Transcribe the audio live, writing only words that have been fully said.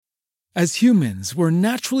As humans, we're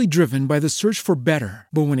naturally driven by the search for better.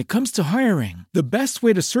 But when it comes to hiring, the best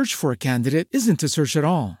way to search for a candidate isn't to search at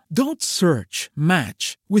all. Don't search,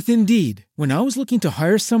 match with Indeed. When I was looking to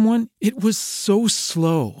hire someone, it was so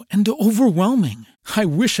slow and overwhelming. I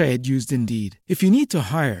wish I had used Indeed. If you need to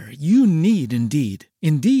hire, you need Indeed.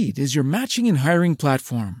 Indeed is your matching and hiring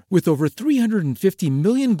platform with over 350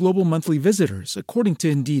 million global monthly visitors, according to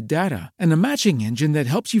Indeed data, and a matching engine that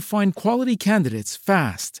helps you find quality candidates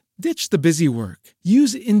fast. Ditch the busy work.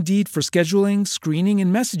 Use Indeed for scheduling, screening,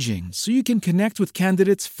 and messaging so you can connect with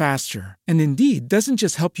candidates faster. And Indeed doesn't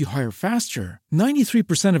just help you hire faster.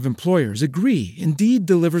 93% of employers agree Indeed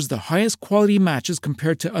delivers the highest quality matches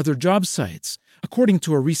compared to other job sites, according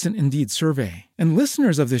to a recent Indeed survey. And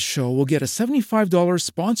listeners of this show will get a $75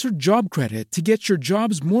 sponsored job credit to get your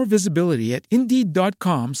jobs more visibility at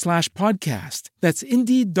Indeed.com/podcast. That's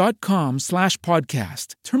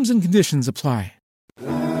Indeed.com/podcast. Terms and conditions apply.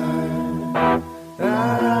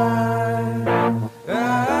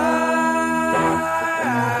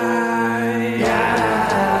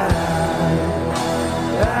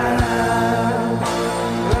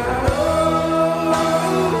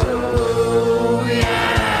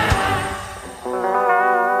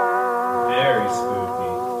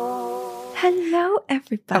 Hello,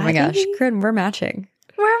 everybody. Oh my gosh, Corinne, we're matching.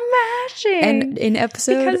 We're matching. And in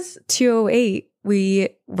episode 208, we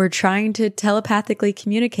were trying to telepathically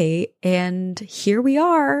communicate, and here we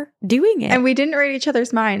are doing it. And we didn't read each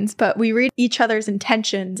other's minds, but we read each other's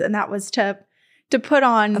intentions, and that was to put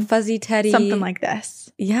on a fuzzy teddy. Something like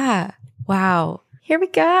this. Yeah. Wow. Here we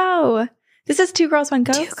go. This is Two Girls, One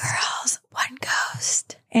Ghost. Two Girls, One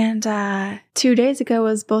Ghost. And 2 days ago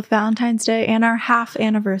was both Valentine's Day and our half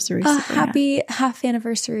anniversary. Happy half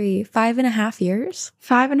anniversary. 5.5 years.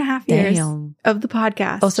 5.5 years Damn. of the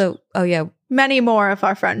podcast. Also, oh yeah. Many more of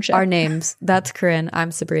our friendship. Our names. That's Corinne.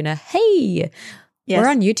 I'm Sabrina. Hey. Yes. We're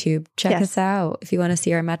on YouTube. Check us out if you want to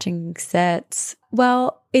see our matching sets.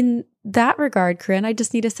 Well, in that regard, Corinne, I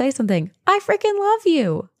just need to say something. I freaking love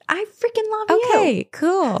you. I freaking love you. Okay,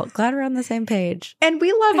 cool. Glad we're on the same page. And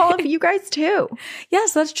we love all of you guys too.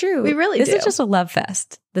 Yes, that's true. We really do. This is just a love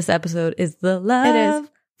fest. This episode is the love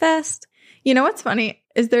fest. You know what's funny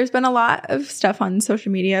is there's been a lot of stuff on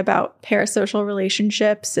social media about parasocial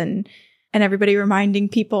relationships and everybody reminding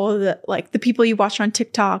people that, like, the people you watch on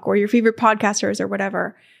TikTok or your favorite podcasters or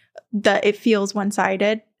whatever, that it feels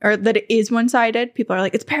one-sided or that it is one-sided. People are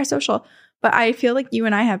like, it's parasocial. But I feel like you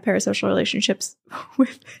and I have parasocial relationships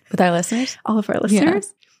with our listeners, all of our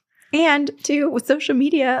listeners. Yeah. And too, with social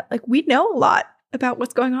media, like, we know a lot about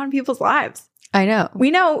what's going on in people's lives. I know. We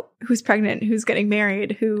know who's pregnant, who's getting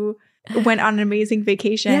married, who went on an amazing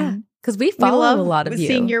vacation. Yeah. Because we follow a lot of you.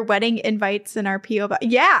 Seeing your wedding invites in our PO box.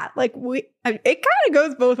 Yeah. Like, it kind of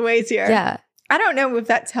goes both ways here. Yeah. I don't know if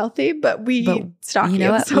that's healthy, but we stalk you. You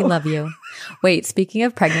know what? So. We love you. Wait, speaking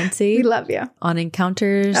of pregnancy. We love you. On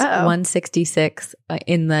Encounters 166 on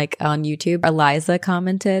YouTube, Eliza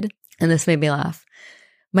commented, and this made me laugh.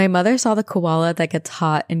 My mother saw the koala that gets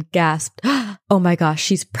hot and gasped, oh my gosh,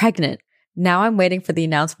 she's pregnant. Now I'm waiting for the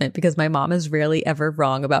announcement because my mom is rarely ever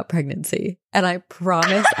wrong about pregnancy. And I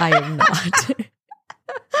promise I am not.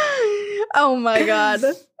 Oh my God.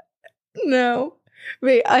 No.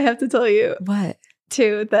 Wait, I have to tell you. What?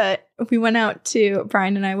 Too, that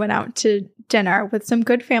Brian and I went out to dinner with some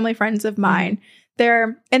good family friends of mine.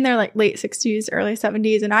 They're in their like late 60s, early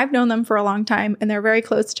 70s, and I've known them for a long time, and they're very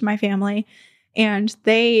close to my family. And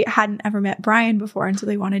they hadn't ever met Brian before, and so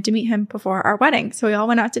they wanted to meet him before our wedding. So we all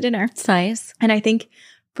went out to dinner. It's nice. And I think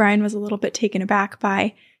Brian was a little bit taken aback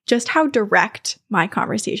by just how direct my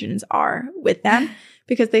conversations are with them,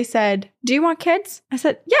 because they said, do you want kids? I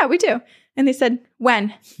said, yeah, we do. And they said,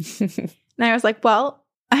 when? And I was like, well,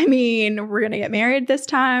 I mean, we're going to get married this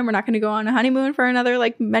time. We're not going to go on a honeymoon for another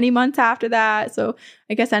like many months after that. So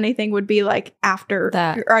I guess anything would be like after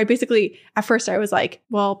that. Or I basically, at first I was like,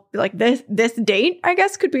 well, like this date, I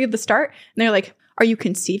guess, could be the start. And they're like, are you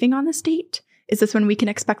conceiving on this date? Is this when we can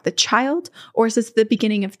expect the child? Or is this the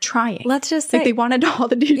beginning of trying? Let's just say. Like, they wanted all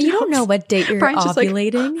the details. You don't know what date you're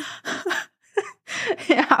ovulating.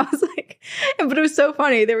 Yeah, I was like, but it was so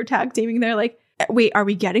funny. They were tag teaming. They're like, wait, are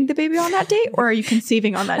we getting the baby on that date, or are you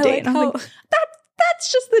conceiving on that date? And I'm like,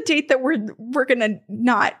 that's just the date that we're gonna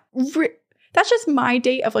not. That's just my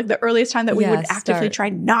date of like the earliest time that we would actively try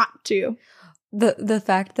not to. The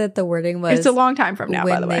fact that the wording was, it's a long time from now.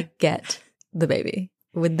 By the way, when they get the baby,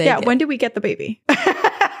 when do we get the baby?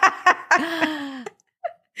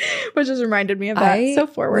 Which just reminded me of that. So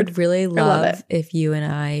forward. Would really love if you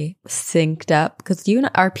and I synced up, because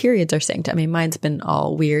our periods are synced. I mean, mine's been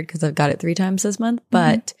all weird because I've got it 3 times this month,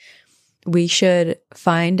 but we should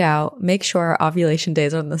find out, make sure our ovulation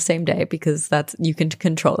days are on the same day because you can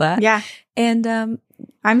control that. Yeah. And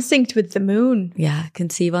I'm synced with the moon. yeah,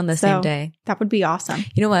 conceive on the same day. That would be awesome.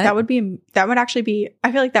 You know what? That would actually be,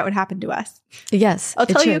 I feel like that would happen to us. Yes. I'll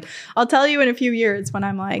tell you in a few years when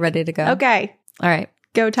I'm like ready to go. Okay. All right.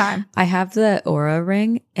 Go time. I have the Oura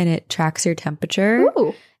ring and it tracks your temperature.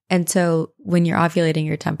 Ooh. And so when you're ovulating,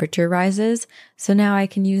 your temperature rises. So now I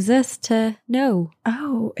can use this to know.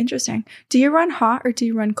 Oh, interesting. Do you run hot or do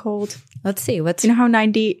you run cold? Let's see. You know how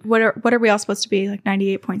 90, what are we all supposed to be? Like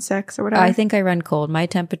 98.6 or whatever? I think I run cold. My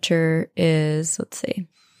temperature is, let's see.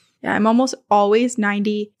 Yeah, I'm almost always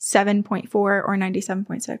 97.4 or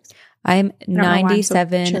 97.6. I'm I don't know why I'm so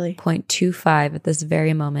 97.25 at this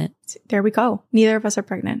very moment. There we go. Neither of us are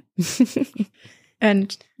pregnant.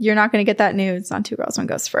 And you're not going to get that news on Two Girls, One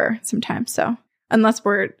Ghost for some time. So unless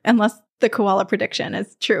the koala prediction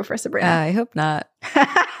is true for Sabrina. I hope not.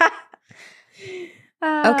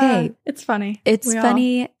 Okay. It's funny. It's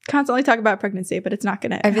funny. Constantly talk about pregnancy, but it's not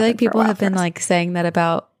going to. I feel like people have been like saying that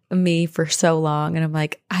about me for so long. And I'm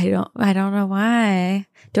like, I don't know why.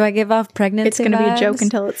 Do I give off pregnancy It's going to be a joke vibes?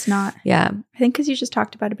 until it's not. Yeah. I think because you just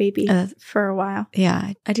talked about a baby for a while.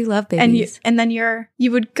 Yeah. I do love babies. And then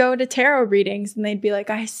you would go to tarot readings and they'd be like,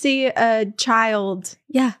 I see a child.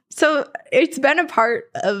 Yeah. So it's been a part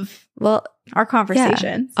of our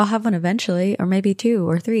conversations. Yeah. I'll have one eventually, or maybe 2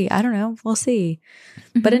 or 3. I don't know. We'll see.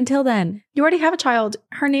 Mm-hmm. But until then. You already have a child.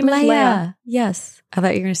 Her name is Leia. Yes. I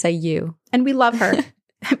thought you were going to say you. And we love her.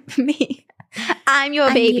 Me. I'm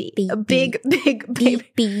your baby. A big, big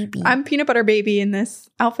baby. I'm peanut butter baby in this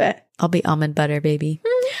outfit. I'll be almond butter baby.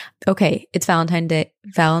 Okay. It's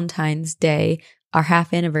Valentine's Day, our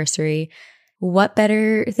half anniversary. What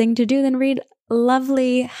better thing to do than read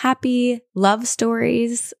lovely, happy love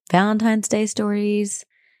stories, Valentine's Day stories,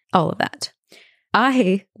 all of that.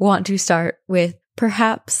 I want to start with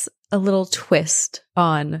perhaps a little twist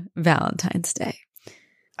on Valentine's Day.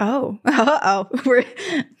 Oh,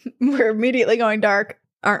 we're immediately going dark,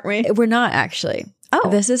 aren't we? We're not actually. Oh,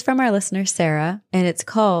 this is from our listener, Sarah, and it's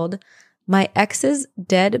called My Ex's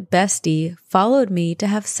Dead Bestie Followed Me to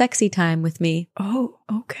Have Sexy Time with Me. Oh,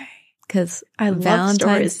 okay. Because I love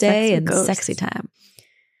Valentine's Day and ghosts. Sexy time.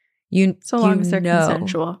 So long as they're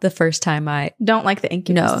consensual. The first time I don't like the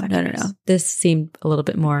incubus. No. This seemed a little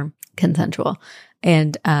bit more consensual.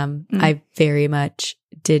 And I very much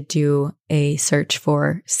did do a search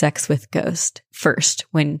for sex with ghost first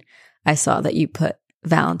when I saw that you put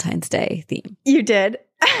Valentine's Day theme. You did.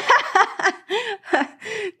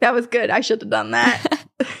 That was good. I should have done that.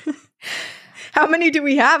 How many do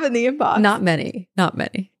we have in the inbox? Not many.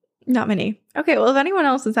 Okay, well, if anyone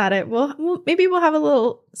else is at it, maybe we'll have a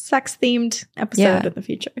little sex-themed episode in the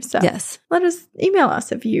future. So yes. Email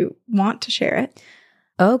us if you want to share it.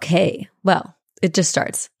 Okay, well, it just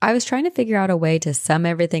starts. I was trying to figure out a way to sum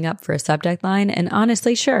everything up for a subject line, and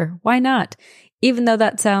honestly, sure, why not? Even though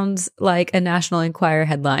that sounds like a National Enquirer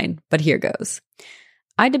headline, but here goes.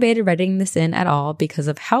 I debated writing this in at all because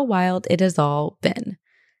of how wild it has all been.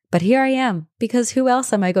 But here I am, because who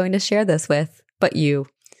else am I going to share this with but you?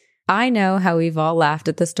 I know how we've all laughed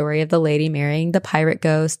at the story of the lady marrying the pirate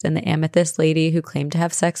ghost and the amethyst lady who claimed to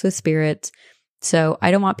have sex with spirits, so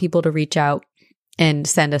I don't want people to reach out and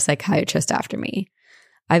send a psychiatrist after me.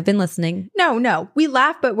 I've been listening. No. We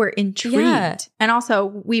laugh, but we're intrigued. Yeah. And also,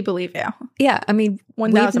 we believe you. Yeah. I mean,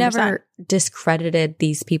 1000%. We've never discredited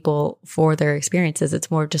these people for their experiences.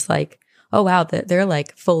 It's more just like, oh, wow, they're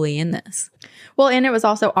like fully in this. Well, and it was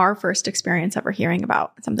also our first experience ever hearing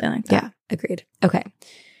about something like that. Yeah, agreed. Okay.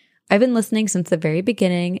 I've been listening since the very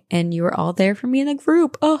beginning, and you were all there for me in the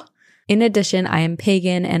group. Oh. In addition, I am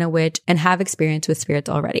pagan and a witch and have experience with spirits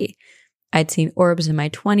already. I'd seen orbs in my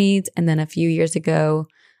 20s, and then a few years ago,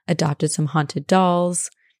 adopted some haunted dolls,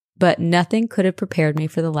 but nothing could have prepared me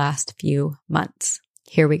for the last few months.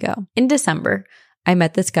 Here we go. In December, I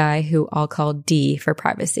met this guy who I'll call D for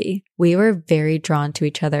privacy. We were very drawn to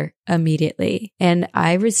each other immediately, and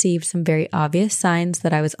I received some very obvious signs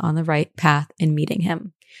that I was on the right path in meeting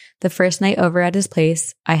him. The first night over at his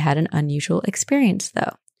place, I had an unusual experience,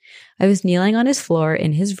 though. I was kneeling on his floor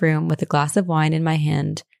in his room with a glass of wine in my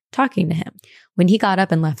hand, talking to him. When he got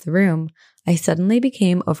up and left the room, I suddenly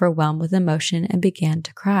became overwhelmed with emotion and began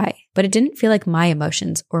to cry. But it didn't feel like my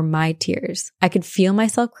emotions or my tears. I could feel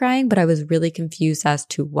myself crying, but I was really confused as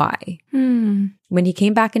to why. When he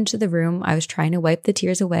came back into the room, I was trying to wipe the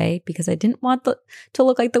tears away because I didn't want to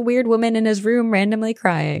look like the weird woman in his room randomly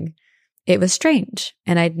crying. It was strange,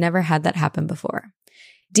 and I'd never had that happen before.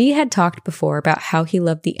 Dee had talked before about how he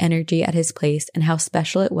loved the energy at his place and how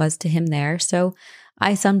special it was to him there, so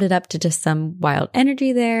I summed it up to just some wild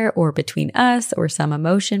energy there, or between us, or some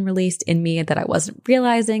emotion released in me that I wasn't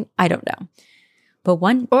realizing. I don't know. But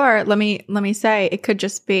or let me say, it could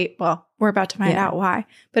just be, well, we're about to find out why,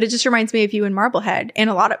 but it just reminds me of you in Marblehead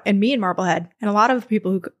and me in Marblehead and a lot of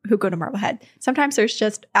people who go to Marblehead. Sometimes there's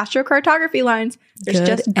just astrocartography lines. There's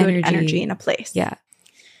just good energy in a place. Yeah.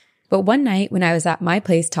 But one night when I was at my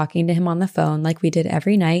place talking to him on the phone, like we did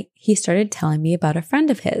every night, he started telling me about a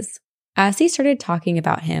friend of his. As he started talking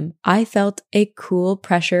about him, I felt a cool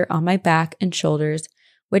pressure on my back and shoulders,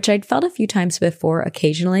 which I'd felt a few times before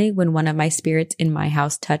occasionally when one of my spirits in my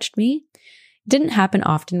house touched me. It didn't happen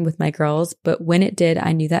often with my girls, but when it did,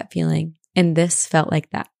 I knew that feeling. And this felt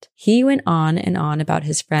like that. He went on and on about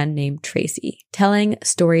his friend named Tracy, telling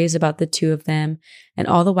stories about the two of them, and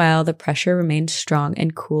all the while the pressure remained strong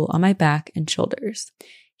and cool on my back and shoulders.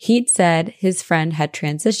 He'd said his friend had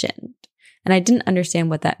transitioned, and I didn't understand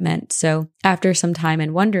what that meant. So after some time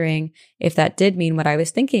and wondering if that did mean what I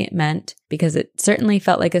was thinking it meant, because it certainly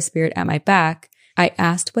felt like a spirit at my back, I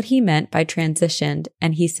asked what he meant by transitioned,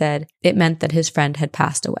 and he said it meant that his friend had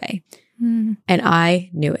passed away. And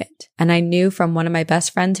I knew it. And I knew from one of my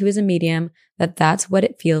best friends who is a medium that that's what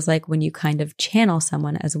it feels like when you kind of channel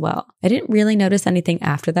someone as well. I didn't really notice anything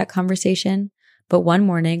after that conversation, but one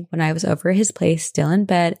morning when I was over at his place, still in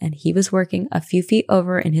bed, and he was working a few feet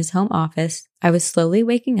over in his home office, I was slowly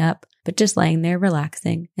waking up, but just laying there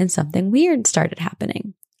relaxing, and something weird started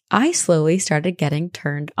happening. I slowly started getting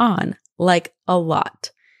turned on, like a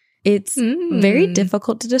lot. It's very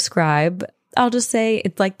difficult to describe. I'll just say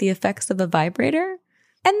it's like the effects of a vibrator.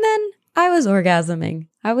 And then I was orgasming.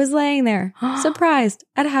 I was laying there, surprised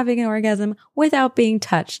at having an orgasm without being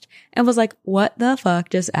touched, and was like, what the fuck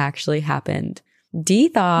just actually happened? D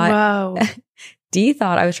thought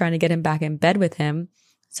I was trying to get him back in bed with him.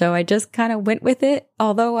 So I just kind of went with it,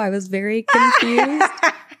 although I was very confused.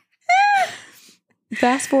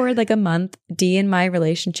 Fast forward like a month, D and my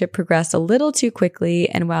relationship progressed a little too quickly,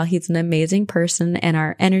 and while he's an amazing person and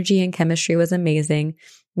our energy and chemistry was amazing,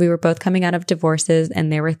 we were both coming out of divorces, and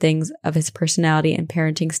there were things of his personality and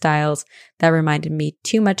parenting styles that reminded me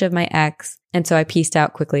too much of my ex, and so I pieced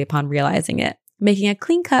out quickly upon realizing it, making a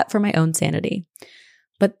clean cut for my own sanity.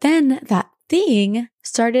 But then that thing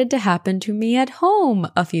started to happen to me at home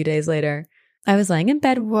a few days later. I was laying in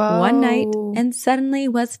bed one night and suddenly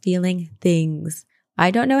was feeling things. I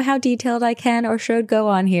don't know how detailed I can or should go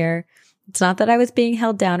on here. It's not that I was being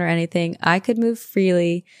held down or anything. I could move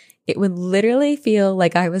freely. It would literally feel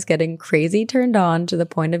like I was getting crazy turned on to the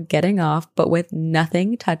point of getting off, but with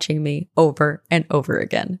nothing touching me over and over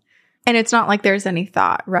again. And it's not like there's any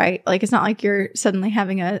thought, right? Like it's not like you're suddenly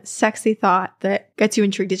having a sexy thought that gets you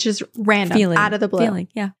intrigued. It's just random, out of the blue.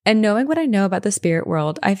 Yeah. And knowing what I know about the spirit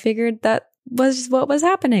world, I figured that was what was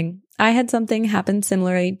happening. I had something happen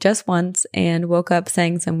similarly just once and woke up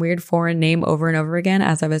saying some weird foreign name over and over again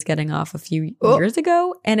as I was getting off a few years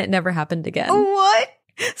ago, and it never happened again. What?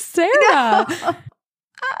 Sarah!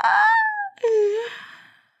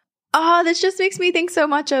 No. This just makes me think so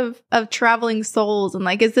much of traveling souls, and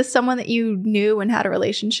like, is this someone that you knew and had a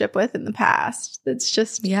relationship with in the past that's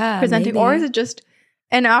just presenting, maybe. Or is it just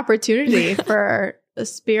an opportunity for a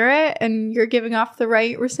spirit and you're giving off the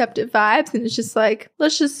right receptive vibes, and it's just like,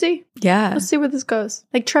 let's just see. Yeah. Let's see where this goes.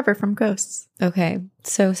 Like Trevor from Ghosts. Okay.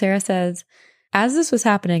 So Sarah says, as this was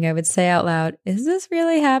happening, I would say out loud, is this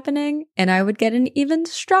really happening? And I would get an even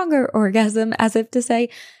stronger orgasm, as if to say,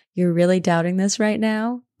 you're really doubting this right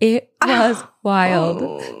now? It was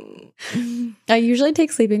wild. I usually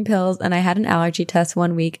take sleeping pills, and I had an allergy test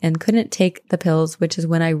one week and couldn't take the pills, which is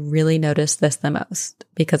when I really noticed this the most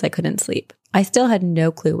because I couldn't sleep. I still had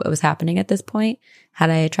no clue what was happening at this point. Had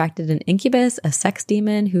I attracted an incubus, a sex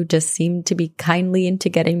demon who just seemed to be kindly into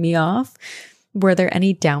getting me off? Were there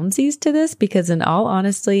any downsides to this? Because in all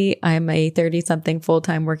honesty, I'm a 30-something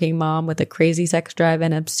full-time working mom with a crazy sex drive,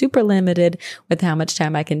 and I'm super limited with how much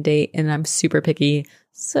time I can date, and I'm super picky.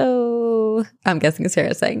 So I'm guessing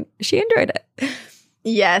Sarah's saying she enjoyed it.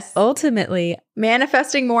 Yes. Ultimately,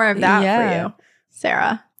 manifesting more of that for you,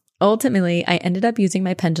 Sarah. Ultimately, I ended up using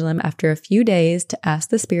my pendulum after a few days to ask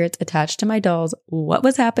the spirits attached to my dolls what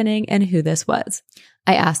was happening and who this was.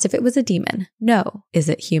 I asked if it was a demon. No. Is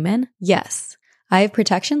it human? Yes. I have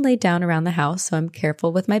protection laid down around the house, so I'm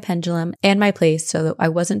careful with my pendulum and my place, so I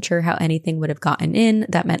wasn't sure how anything would have gotten in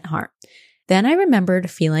that meant harm. Then I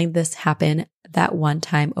remembered feeling this happen that one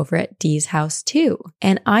time over at Dee's house too,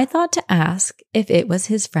 and I thought to ask if it was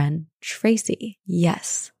his friend Tracy.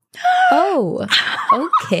 Yes. Oh,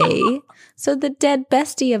 okay. So the dead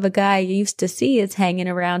bestie of a guy you used to see is hanging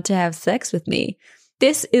around to have sex with me.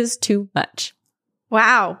 This is too much.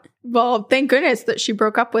 Wow. Well, thank goodness that she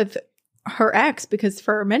broke up with her ex, because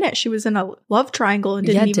for a minute she was in a love triangle and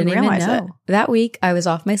didn't even realize it. That week, I was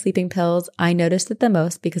off my sleeping pills. I noticed it the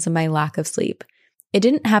most because of my lack of sleep. It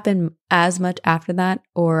didn't happen as much after that,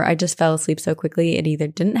 or I just fell asleep so quickly it either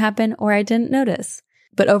didn't happen or I didn't notice.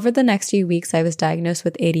 But over the next few weeks, I was diagnosed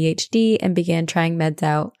with ADHD and began trying meds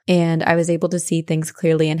out, and I was able to see things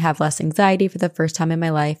clearly and have less anxiety for the first time in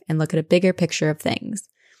my life and look at a bigger picture of things.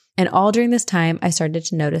 And all during this time, I started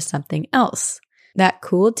to notice something else. That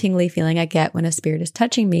cool, tingly feeling I get when a spirit is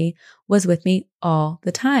touching me was with me all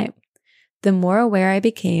the time. The more aware I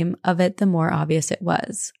became of it, the more obvious it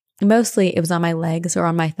was. Mostly, it was on my legs or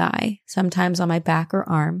on my thigh, sometimes on my back or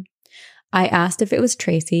arm. I asked if it was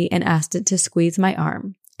Tracy and asked it to squeeze my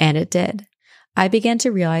arm, and it did. I began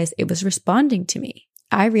to realize it was responding to me.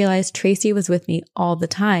 I realized Tracy was with me all the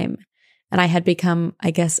time, and I had become,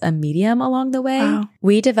 I guess, a medium along the way. Wow.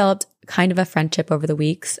 We developed kind of a friendship over the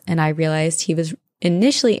weeks, and I realized he was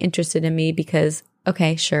initially interested in me because,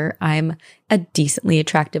 okay, sure, I'm a decently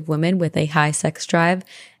attractive woman with a high sex drive.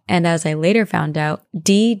 And as I later found out,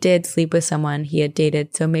 D did sleep with someone he had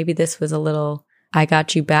dated. So maybe this was a little I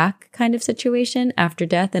got you back kind of situation after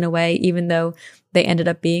death in a way, even though they ended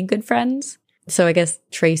up being good friends. So I guess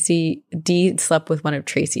D slept with one of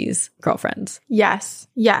Tracy's girlfriends. Yes.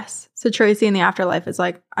 So Tracy in the afterlife is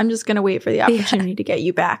like, I'm just going to wait for the opportunity to get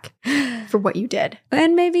you back for what you did.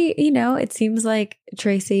 And maybe, it seems like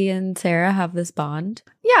Tracy and Sarah have this bond.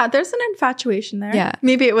 Yeah, there's an infatuation there. Yeah.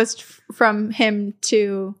 Maybe it was from him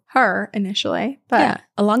to her initially. But yeah.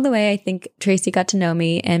 Along the way, I think Tracy got to know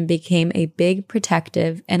me and became a big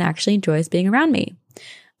protective and actually enjoys being around me.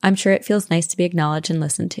 I'm sure it feels nice to be acknowledged and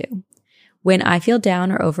listened to. When I feel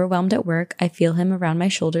down or overwhelmed at work, I feel him around my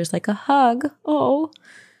shoulders like a hug.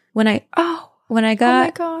 When I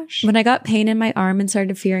got pain in my arm and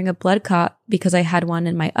started fearing a blood clot because I had one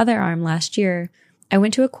in my other arm last year, I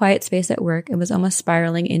went to a quiet space at work and was almost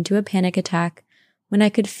spiraling into a panic attack when I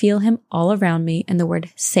could feel him all around me and the word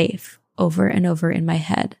safe over and over in my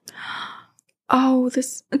head. Oh,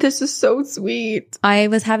 this is so sweet. I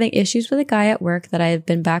was having issues with a guy at work that I had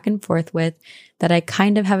been back and forth with, that I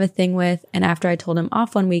kind of have a thing with, and after I told him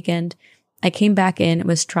off one weekend, I came back in and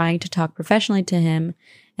was trying to talk professionally to him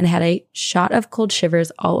and had a shot of cold shivers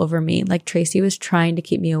all over me, like Tracy was trying to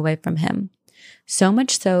keep me away from him. So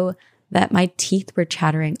much so that my teeth were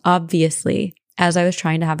chattering, obviously, as I was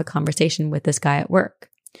trying to have a conversation with this guy at work.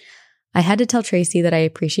 I had to tell Tracy that I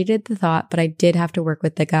appreciated the thought, but I did have to work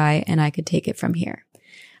with the guy and I could take it from here.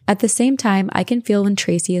 At the same time, I can feel when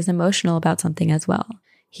Tracy is emotional about something as well.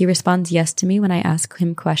 He responds yes to me when I ask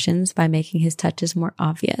him questions by making his touches more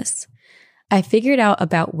obvious. I figured out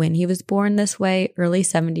about when he was born this way, early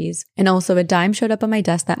 70s, and also a dime showed up on my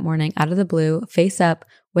desk that morning out of the blue, face up,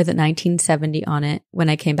 with a 1970 on it when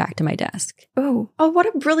I came back to my desk. Oh,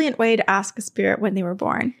 what a brilliant way to ask a spirit when they were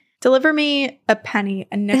born. Deliver me a penny,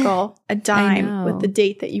 a nickel, a dime with the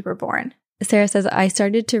date that you were born. Sarah says, I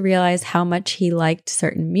started to realize how much he liked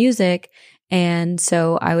certain music, and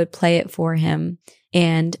so I would play it for him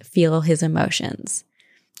and feel his emotions.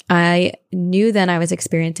 I knew then I was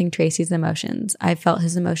experiencing Tracy's emotions. I felt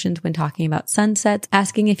his emotions when talking about sunsets,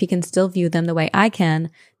 asking if he can still view them the way I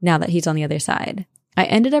can now that he's on the other side. I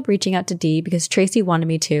ended up reaching out to D because Tracy wanted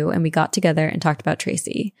me to, and we got together and talked about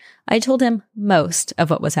Tracy. I told him most of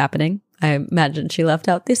what was happening. I imagine she left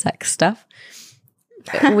out the sex stuff.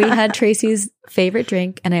 We had Tracy's favorite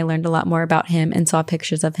drink, and I learned a lot more about him and saw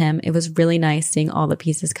pictures of him. It was really nice seeing all the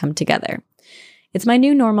pieces come together. It's my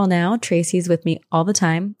new normal now. Tracy's with me all the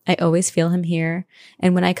time. I always feel him here.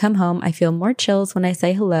 And when I come home, I feel more chills when I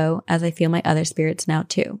say hello, as I feel my other spirits now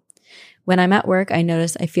too. When I'm at work, I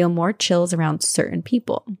notice I feel more chills around certain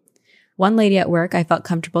people. One lady at work, I felt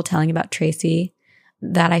comfortable telling about Tracy,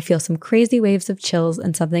 that I feel some crazy waves of chills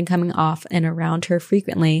and something coming off and around her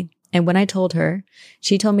frequently. And when I told her,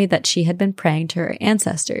 she told me that she had been praying to her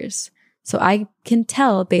ancestors. So I can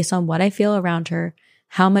tell based on what I feel around her,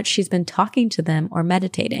 how much she's been talking to them or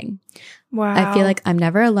meditating. Wow. I feel like I'm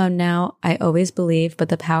never alone now. I always believe, but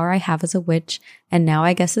the power I have as a witch, and now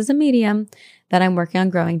I guess as a medium, that I'm working on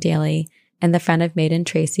growing daily, and the friend I've made in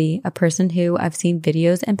Tracy, a person who I've seen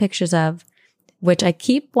videos and pictures of, which I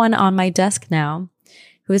keep one on my desk now,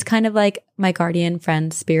 who is kind of like my guardian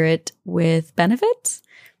friend spirit with benefits.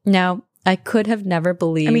 Now, I could have never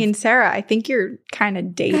believed. I mean, Sarah, I think you're kind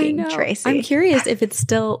of dating Tracy. I'm curious if it's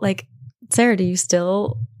still like, Sarah, do you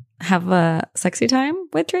still have a sexy time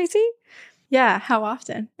with Tracy? Yeah, how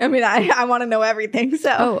often? I mean, I want to know everything,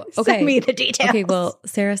 so send me the details. Okay, well,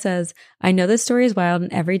 Sarah says, I know this story is wild,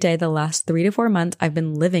 and every day the last 3 to 4 months I've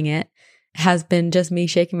been living it. has been just me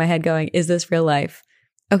shaking my head going, is this real life?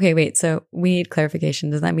 Okay, wait. So we need clarification.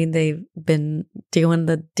 Does that mean they've been doing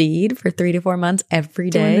the deed for 3 to 4 months every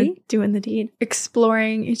day? Doing the deed.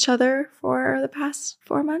 Exploring each other for the past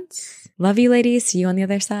 4 months. Love you, ladies. See you on the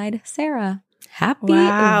other side. Sarah. Happy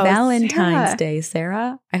Valentine's Day,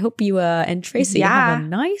 Sarah. I hope you and Tracy have a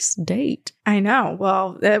nice date. I know.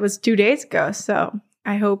 Well, that was 2 days ago, so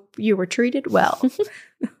I hope you were treated well.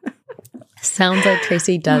 Sounds like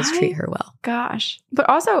Tracy does treat her well. Gosh. But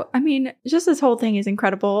also, I mean, just this whole thing is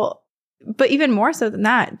incredible. But even more so than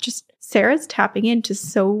that, just Sarah's tapping into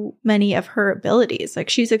so many of her abilities. Like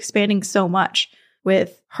she's expanding so much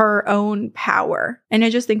with her own power. And I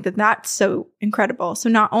just think that that's so incredible. So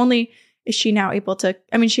not only is she now able to,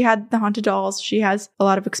 I mean, she had the haunted dolls, she has a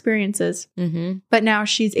lot of experiences, but now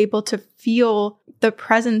she's able to feel the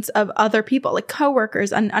presence of other people, like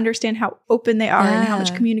coworkers, and understand how open they are and how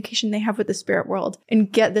much communication they have with the spirit world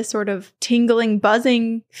and get this sort of tingling,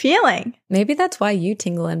 buzzing feeling. Maybe that's why you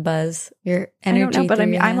tingle and buzz. Your energy. I don't know, but I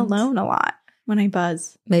mean, I'm alone a lot when I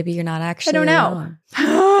buzz. Maybe you're not actually I don't know.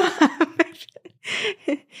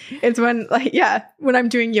 It's when when I'm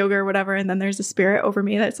doing yoga or whatever, and then there's a spirit over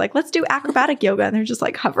me that's like, let's do acrobatic yoga. And they're just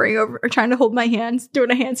like hovering over or trying to hold my hands,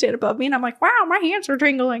 doing a handstand above me. And I'm like, wow, my hands are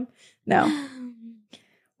tingling. No.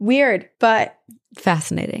 Weird, but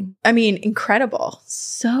fascinating. I mean, incredible.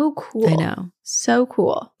 So cool. I know. So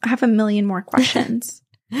cool. I have a million more questions,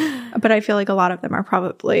 but I feel like a lot of them are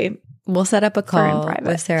probably. We'll set up a call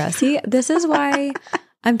with Sarah. See, this is why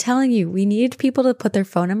I'm telling you, we need people to put their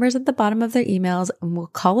phone numbers at the bottom of their emails, and we'll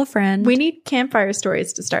call a friend. We need campfire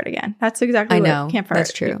stories to start again. That's exactly what campfire.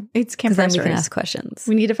 That's true. It's campfire stories. Then we can stories. ask questions.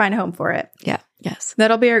 We need to find a home for it. Yeah. Yes.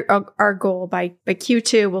 That'll be our goal. By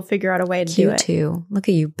Q2, we'll figure out a way to do it. Q2. Look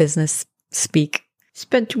at you, business speak.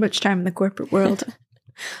 Spend too much time in the corporate world.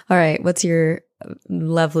 All right. What's your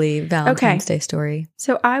lovely Valentine's Day story?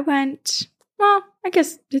 So I went, well, I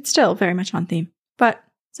guess it's still very much on theme, but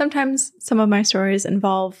sometimes some of my stories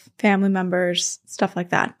involve family members, stuff like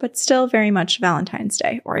that, but still very much Valentine's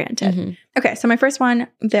Day oriented. Okay, so my first one,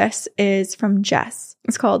 this is from Jess.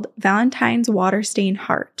 It's called Valentine's Water Stain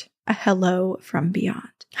Heart, a hello from beyond.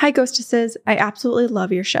 Hi, Ghostesses. I absolutely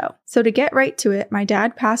love your show. So to get right to it, my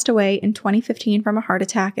dad passed away in 2015 from a heart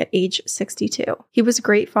attack at age 62. He was a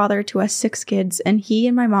great father to us 6 kids, and he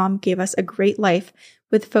and my mom gave us a great life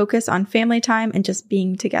with focus on family time and just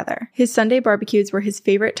being together. His Sunday barbecues were his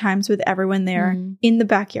favorite times with everyone there in the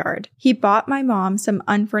backyard. He bought my mom some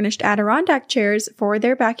unfurnished Adirondack chairs for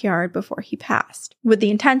their backyard before he passed, with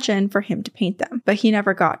the intention for him to paint them, but he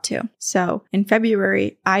never got to. So in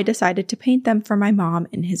February, I decided to paint them for my mom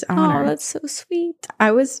in his honor. Oh, that's so sweet.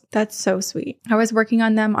 That's so sweet. I was working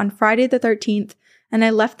on them on Friday the 13th, and I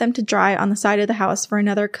left them to dry on the side of the house for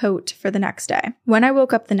another coat for the next day. When I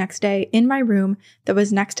woke up the next day, in my room that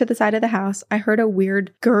was next to the side of the house, I heard a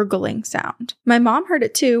weird gurgling sound. My mom heard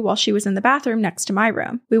it too while she was in the bathroom next to my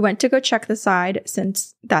room. We went to go check the side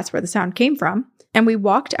since that's where the sound came from, and we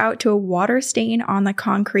walked out to a water stain on the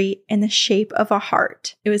concrete in the shape of a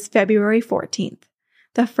heart. It was February 14th,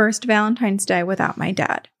 the first Valentine's Day without my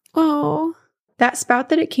dad. Oh. That spout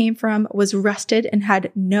that it came from was rusted and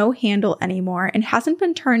had no handle anymore and hasn't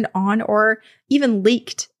been turned on or even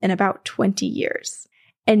leaked in about 20 years.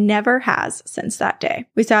 And never has since that day.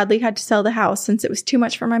 We sadly had to sell the house since it was too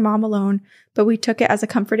much for my mom alone, but we took it as a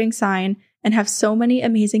comforting sign and have so many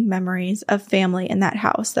amazing memories of family in that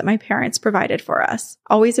house that my parents provided for us.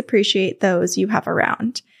 Always appreciate those you have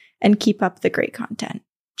around and keep up the great content.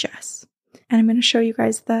 Jess. And I'm going to show you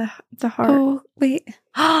guys the heart. Oh, wait.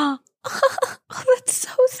 Oh, that's so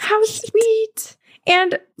sweet. How sweet.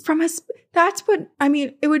 And from us, that's what, I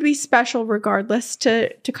mean, it would be special regardless to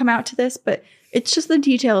come out to this, but it's just the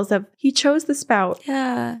details of he chose the spout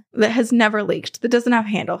that has never leaked, that doesn't have a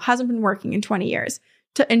handle, hasn't been working in 20 years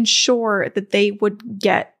to ensure that they would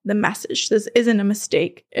get the message. This isn't a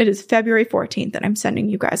mistake. It is February 14th and I'm sending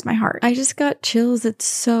you guys my heart. I just got chills. It's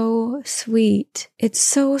so sweet. It's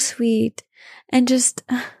so sweet. And just...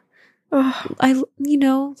 love. I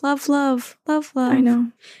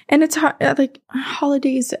know. And it's hard, like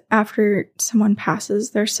holidays after someone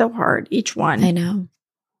passes, they're so hard, each one. I know.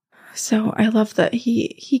 So I love that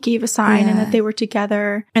he gave a sign and that they were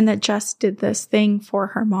together and that Jess did this thing for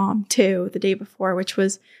her mom too the day before, which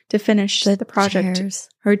was to finish the project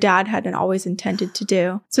her dad hadn't always intended to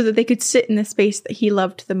do so that they could sit in the space that he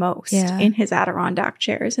loved the most in his Adirondack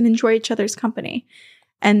chairs and enjoy each other's company.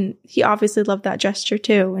 And he obviously loved that gesture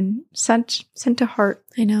too and sent a heart.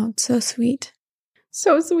 I know. It's so sweet.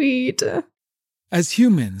 So sweet. As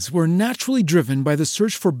humans, we're naturally driven by the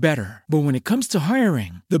search for better. But when it comes to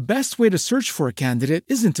hiring, the best way to search for a candidate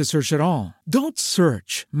isn't to search at all. Don't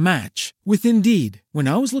search, match with Indeed. When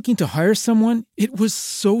I was looking to hire someone, it was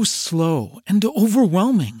so slow and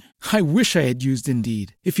overwhelming. I wish I had used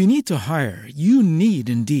Indeed. If you need to hire, you need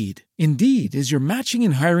Indeed. Indeed is your matching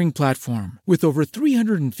and hiring platform with over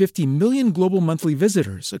 350 million global monthly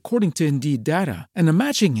visitors, according to Indeed data, and a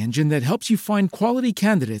matching engine that helps you find quality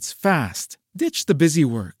candidates fast. Ditch the busy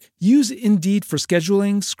work. Use Indeed for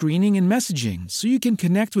scheduling, screening, and messaging so you can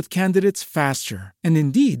connect with candidates faster. And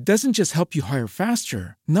Indeed doesn't just help you hire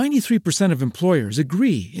faster. 93% of employers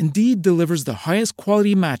agree Indeed delivers the highest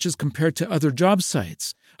quality matches compared to other job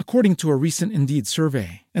sites, according to a recent Indeed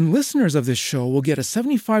survey. And listeners of this show will get a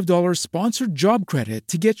 $75 sponsored job credit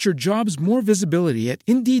to get your jobs more visibility at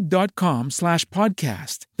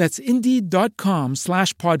Indeed.com/podcast. That's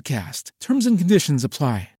Indeed.com/podcast. Terms and conditions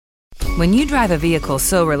apply. When you drive a vehicle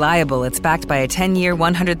so reliable it's backed by a 10-year,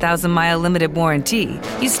 100,000-mile limited warranty,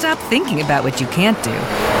 you stop thinking about what you can't do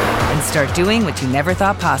and start doing what you never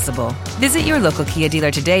thought possible. Visit your local Kia dealer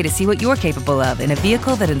today to see what you're capable of in a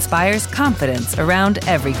vehicle that inspires confidence around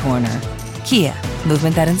every corner. Kia,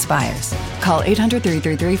 movement that inspires. Call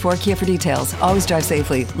 800-333-4KIA for details. Always drive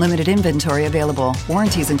safely. Limited inventory available.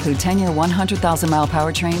 Warranties include 10-year, 100,000-mile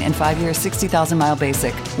powertrain and 5-year, 60,000-mile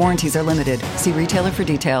basic. Warranties are limited. See retailer for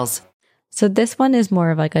details. So this one is more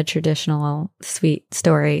of like a traditional sweet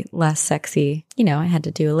story, less sexy. You know, I had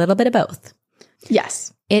to do a little bit of both.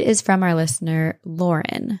 Yes. It is from our listener,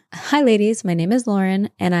 Lauren. Hi, ladies. My name is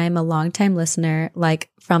Lauren, and I'm a longtime listener, like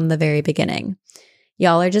from the very beginning.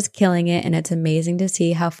 Y'all are just killing it, and it's amazing to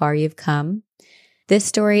see how far you've come. This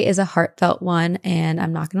story is a heartfelt one, and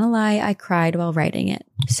I'm not going to lie, I cried while writing it.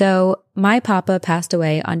 So my papa passed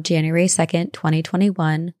away on January 2nd,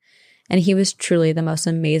 2021, and he was truly the most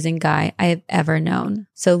amazing guy I have ever known.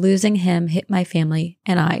 So losing him hit my family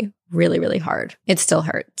and I really, really hard. It still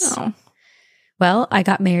hurts. Oh. Well, I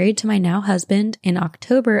got married to my now husband in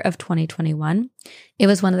October of 2021. It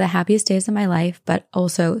was one of the happiest days of my life, but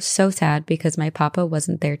also so sad because my papa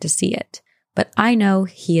wasn't there to see it. But I know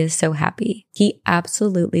he is so happy. He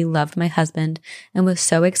absolutely loved my husband and was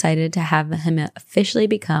so excited to have him officially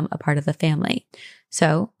become a part of the family.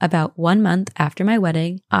 So about 1 month after my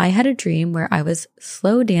wedding, I had a dream where I was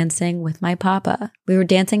slow dancing with my papa. We were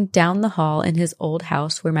dancing down the hall in his old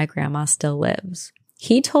house where my grandma still lives.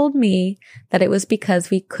 He told me that it was because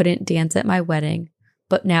we couldn't dance at my wedding,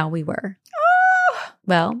 but now we were. Oh,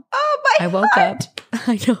 well, my I woke heart. up.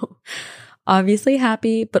 I know. Obviously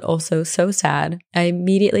happy, but also so sad. I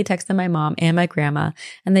immediately texted my mom and my grandma,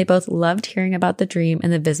 and they both loved hearing about the dream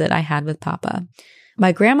and the visit I had with Papa.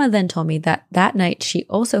 My grandma then told me that that night she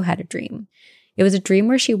also had a dream. It was a dream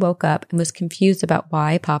where she woke up and was confused about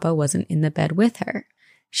why Papa wasn't in the bed with her.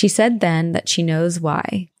 She said then that she knows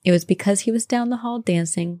why. It was because he was down the hall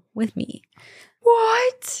dancing with me.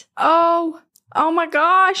 What? Oh my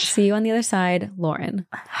gosh. See you on the other side, Lauren.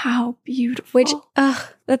 How beautiful. Which,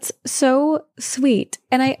 that's so sweet.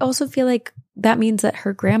 And I also feel like that means that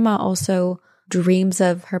her grandma also dreams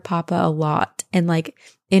of her papa a lot. And like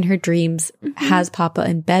in her dreams has Papa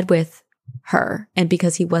in bed with her. And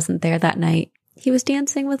because he wasn't there that night, he was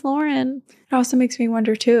dancing with Lauren. It also makes me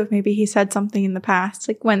wonder too if maybe he said something in the past,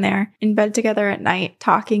 like when they're in bed together at night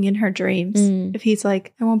talking in her dreams. If he's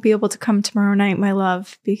like, I won't be able to come tomorrow night, my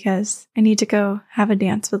love, because I need to go have a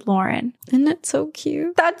dance with Lauren. Isn't it so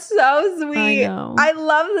cute? That's so sweet. I know. I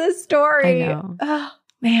love this story. I know. Oh,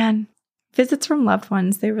 man. Visits from loved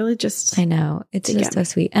ones, they really just... I know. It's just so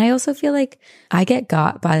sweet. And I also feel like I get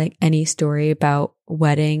got by like any story about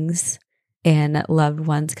weddings and loved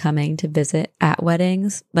ones coming to visit at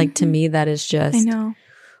weddings. Like to me, that is just... I know.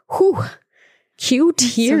 Whew. Cue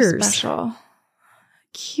tears. So special.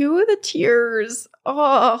 Cue the tears.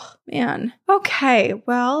 Oh, man. Okay,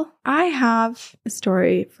 well, I have a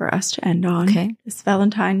story for us to end on. Okay. It's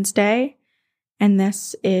Valentine's Day, and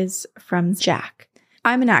this is from Jack.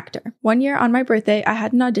 I'm an actor. 1 year on my birthday, I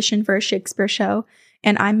had an audition for a Shakespeare show,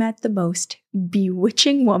 and I met the most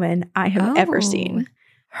bewitching woman I have ever seen.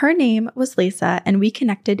 Her name was Lisa, and we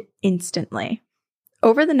connected instantly.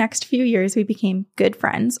 Over the next few years, we became good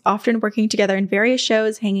friends, often working together in various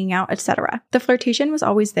shows, hanging out, etc. The flirtation was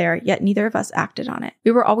always there, yet neither of us acted on it. We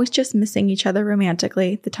were always just missing each other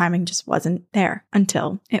romantically. The timing just wasn't there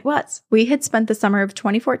until it was. We had spent the summer of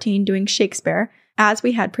 2014 doing Shakespeare, as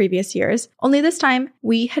we had previous years, only this time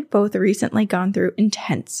we had both recently gone through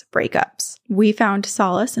intense breakups. We found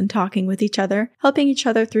solace in talking with each other, helping each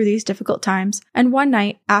other through these difficult times, and one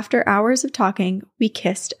night, after hours of talking, we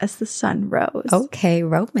kissed as the sun rose. Okay,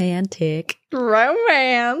 romantic.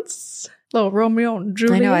 Romance! Little Romeo and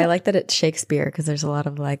Juliet. I know. I like that it's Shakespeare because there's a lot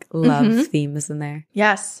of like love themes in there.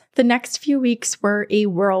 Yes. The next few weeks were a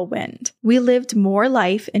whirlwind. We lived more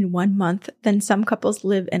life in 1 month than some couples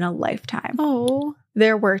live in a lifetime. Oh.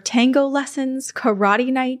 There were tango lessons,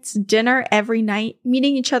 karate nights, dinner every night,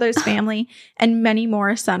 meeting each other's family, and many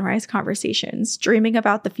more sunrise conversations, dreaming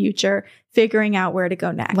about the future, figuring out where to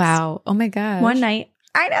go next. Wow. Oh my gosh. One night,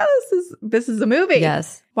 I know this is a movie.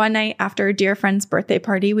 Yes. One night after a dear friend's birthday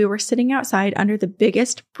party, we were sitting outside under the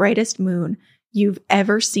biggest, brightest moon you've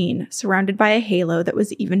ever seen, surrounded by a halo that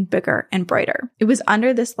was even bigger and brighter. It was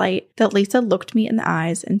under this light that Lisa looked me in the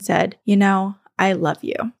eyes and said, "You know, I love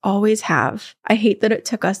you. Always have. I hate that it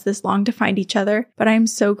took us this long to find each other, but I am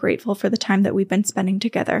so grateful for the time that we've been spending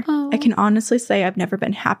together. Aww. I can honestly say I've never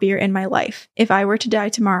been happier in my life. If I were to die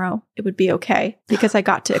tomorrow, it would be okay because I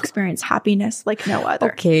got to experience happiness like no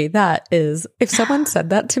other." Okay, that is, if someone said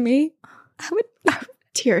that to me, I would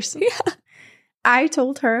Tears. Yeah. I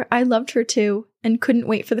told her I loved her too and couldn't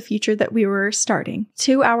wait for the future that we were starting.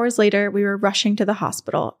 2 hours later, we were rushing to the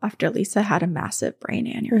hospital after Lisa had a massive brain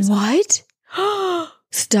aneurysm. What?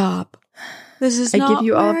 Stop. This is I not give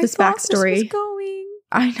you all where of I this thought backstory. This was going.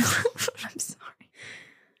 I know. I'm sorry.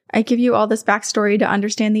 I give you all this backstory to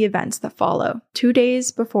understand the events that follow. 2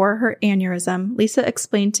 days before her aneurysm, Lisa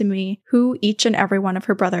explained to me who each and every one of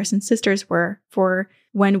her brothers and sisters were for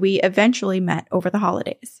when we eventually met over the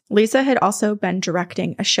holidays. Lisa had also been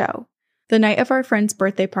directing a show. The night of our friend's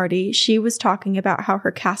birthday party, she was talking about how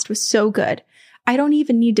her cast was so good. "I don't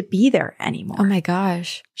even need to be there anymore." Oh my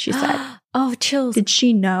gosh. She said. Oh, chills. Did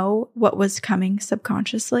she know what was coming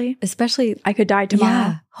subconsciously? Especially, I could die tomorrow.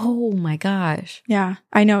 yeah. Oh my gosh. Yeah,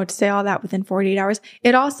 I know, to say all that within 48 hours.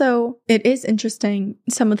 It is interesting,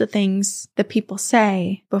 some of the things that people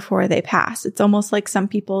say before they pass. It's almost like some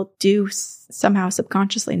people do somehow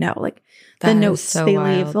subconsciously know, like the That is notes so they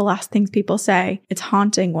wild. leave, the last things people say. It's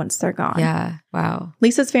haunting once they're gone. Yeah. Wow.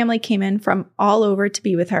 Lisa's family came in from all over to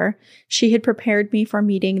be with her. She had prepared me for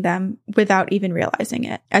meeting them without even realizing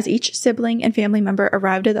it. As each sibling and family member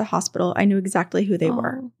arrived at the hospital, I knew exactly who they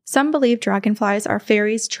were. Some believe dragonflies are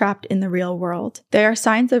fairies trapped in the real world. They are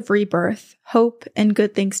signs of rebirth, hope, and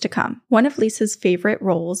good things to come. One of Lisa's favorite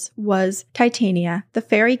roles was Titania, the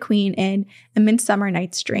fairy queen in A Midsummer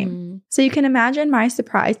Night's Dream. So you can imagine my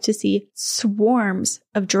surprise to see swarms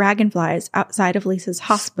of dragonflies outside of Lisa's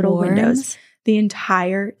hospital windows the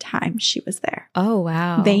entire time she was there. Oh,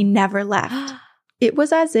 wow. They never left. It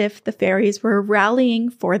was as if the fairies were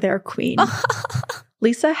rallying for their queen.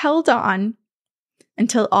 Lisa held on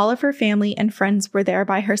until all of her family and friends were there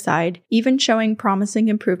by her side, even showing promising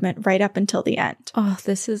improvement right up until the end. Oh,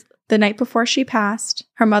 this is... The night before she passed,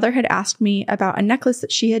 her mother had asked me about a necklace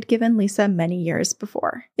that she had given Lisa many years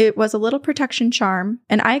before. It was a little protection charm,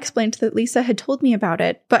 and I explained that Lisa had told me about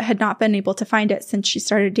it, but had not been able to find it since she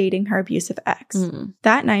started dating her abusive ex.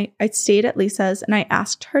 That night, I stayed at Lisa's and I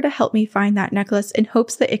asked her to help me find that necklace in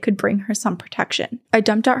hopes that it could bring her some protection. I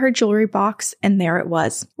dumped out her jewelry box, and there it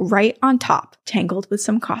was, right on top, tangled with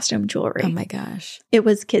some costume jewelry. Oh my gosh. It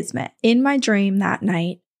was Kismet. In my dream that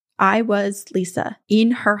night, I was Lisa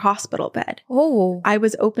in her hospital bed. Oh. I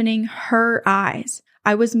was opening her eyes.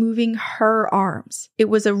 I was moving her arms. It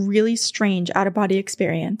was a really strange out-of-body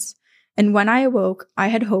experience. And when I awoke, I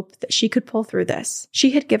had hoped that she could pull through this.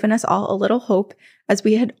 She had given us all a little hope as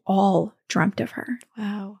we had all dreamt of her.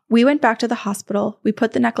 Wow. We went back to the hospital. We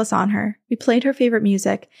put the necklace on her. We played her favorite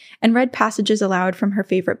music and read passages aloud from her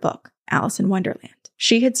favorite book, Alice in Wonderland.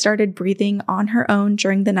 She had started breathing on her own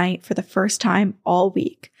during the night for the first time all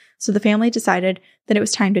week. So the family decided that it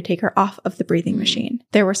was time to take her off of the breathing machine.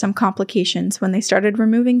 There were some complications when they started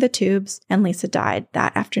removing the tubes, and Lisa died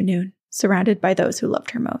that afternoon, surrounded by those who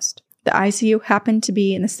loved her most. The ICU happened to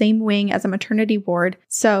be in the same wing as a maternity ward,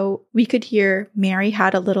 so we could hear Mary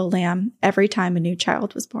Had a Little Lamb every time a new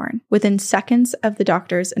child was born. Within seconds of the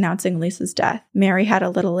doctors announcing Lisa's death, Mary Had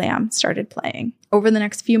a Little Lamb started playing. Over the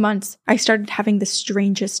next few months, I started having the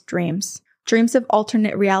strangest dreams. Dreams of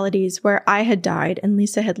alternate realities where I had died and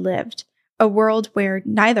Lisa had lived. A world where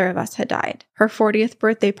neither of us had died. Her 40th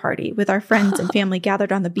birthday party with our friends and family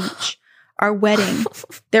gathered on the beach. Our wedding.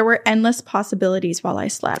 There were endless possibilities while I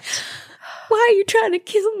slept. Why are you trying to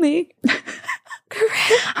kill me?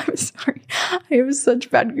 I'm sorry. I have such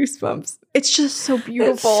bad goosebumps. It's just so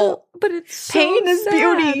beautiful. It's so Pain is sad.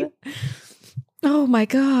 beauty. Oh my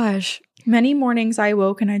gosh. Many mornings I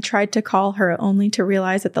woke and I tried to call her only to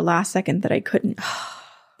realize at the last second that I couldn't.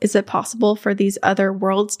 Is it possible for these other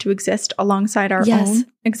worlds to exist alongside our own,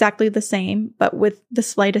 exactly the same, but with the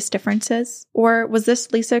slightest differences? Or was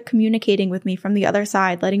this Lisa communicating with me from the other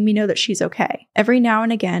side, letting me know that she's okay? Every now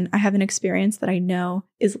and again, I have an experience that I know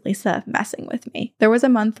is Lisa messing with me. There was a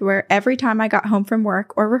month where every time I got home from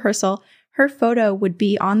work or rehearsal, her photo would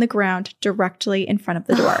be on the ground directly in front of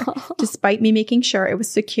the door, despite me making sure it was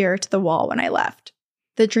secure to the wall when I left.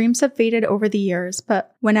 The dreams have faded over the years,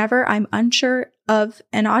 but whenever I'm unsure of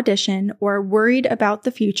an audition or worried about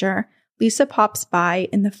the future, Lisa pops by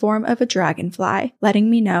in the form of a dragonfly, letting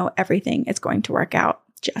me know everything is going to work out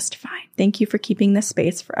just fine. Thank you for keeping this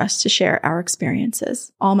space for us to share our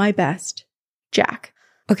experiences. All my best, Jack.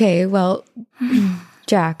 Okay, well,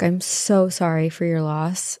 Jack, I'm so sorry for your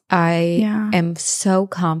loss. I am so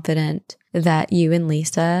confident that you and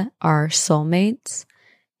Lisa are soulmates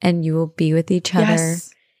and you will be with each other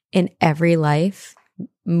in every life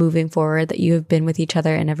moving forward, that you have been with each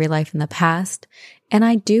other in every life in the past. And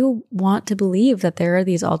I do want to believe that there are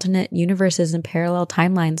these alternate universes and parallel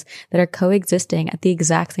timelines that are coexisting at the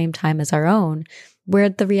exact same time as our own, where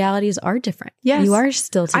the realities are different. Yes. You are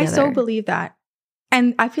still together. I so believe that.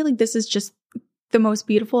 And I feel like this is just the most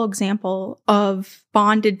beautiful example of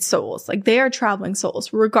bonded souls. Like, they are traveling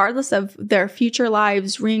souls, regardless of their future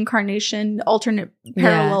lives, reincarnation, alternate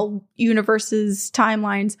parallel universes,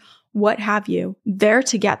 timelines, what have you. They're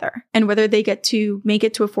together. And whether they get to make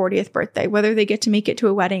it to a 40th birthday, whether they get to make it to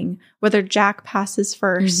a wedding, whether Jack passes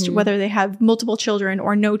first, whether they have multiple children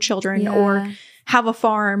or no children or have a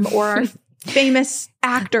farm or are famous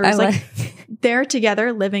actors, they're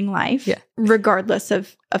together living life regardless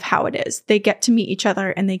of how it is. They get to meet each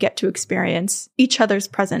other and they get to experience each other's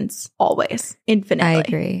presence always, infinitely. I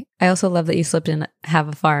agree. I also love that you slipped in have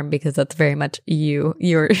a farm, because that's very much you.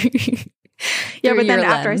 You're yeah, but then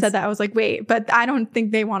after I said that, I was like, wait, but I don't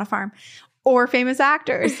think they want a farm or famous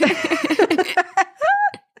actors.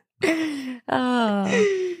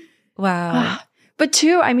 Oh, wow. But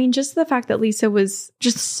too, I mean, just the fact that Lisa was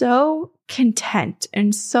just so content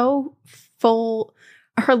and so full.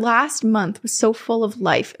 Her last month was so full of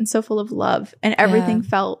life and so full of love, and everything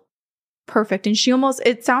felt perfect. And she almost,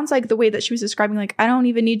 it sounds like the way that she was describing, like, I don't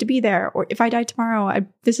even need to be there. Or if I die tomorrow,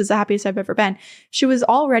 this is the happiest I've ever been. She was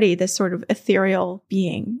already this sort of ethereal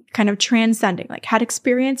being, kind of transcending, like had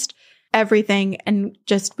experienced everything and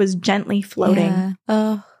just was gently floating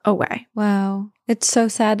away. Wow. It's so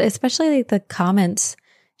sad, especially like the comments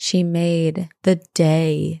she made the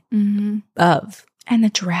day of. And the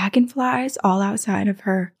dragonflies all outside of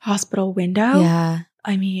her hospital window. Yeah.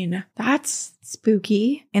 I mean, that's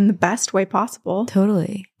spooky in the best way possible.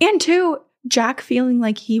 Totally. And two, Jack feeling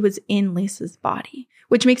like he was in Lisa's body,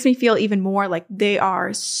 which makes me feel even more like they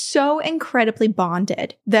are so incredibly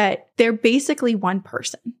bonded that they're basically one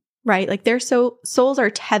person, right? Like their souls are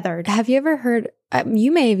tethered. Have you ever heard,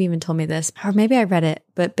 you may have even told me this, or maybe I read it,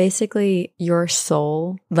 but basically your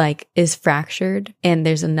soul like is fractured and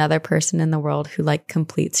there's another person in the world who like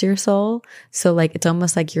completes your soul. So like, it's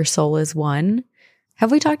almost like your soul is one. Have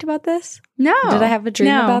we talked about this? No. Did I have a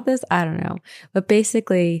dream about this? I don't know. But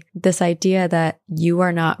basically this idea that you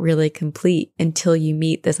are not really complete until you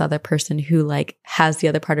meet this other person who like has the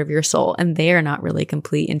other part of your soul, and they are not really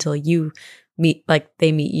complete until you meet, like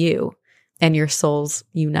they meet you and your souls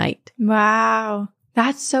unite. Wow.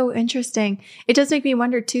 That's so interesting. It does make me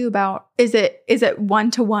wonder too about, is it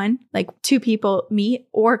 1-to-1, like two people meet,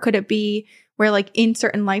 or could it be where like in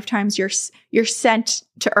certain lifetimes you're sent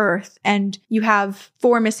to Earth and you have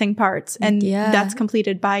 4 missing parts, and that's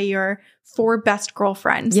completed by your 4 best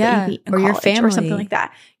girlfriends that you meet in or college, your family, or something like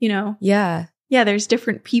that, you know? Yeah. There's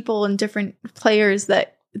different people and different players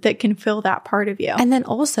that can fill that part of you. And then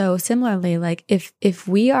also similarly, like if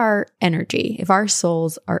we are energy, if our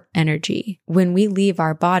souls are energy, when we leave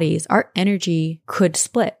our bodies, our energy could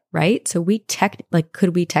split, right? So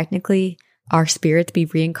could we technically, our spirits be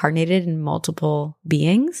reincarnated in multiple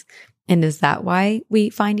beings? And is that why we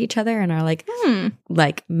find each other and are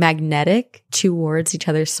like magnetic towards each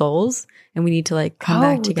other's souls, and we need to like come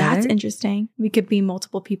back together? That's interesting. We could be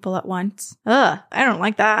multiple people at once. I don't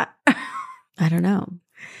like that. I don't know.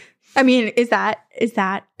 I mean, is that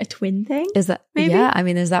a twin thing? Is that maybe? Yeah? I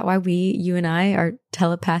mean, is that why you and I are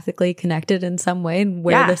telepathically connected in some way and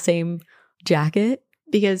wear the same jacket?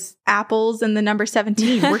 Because apples and the number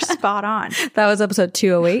 17 were spot on. That was episode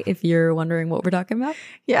 208, if you're wondering what we're talking about.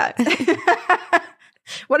 Yeah.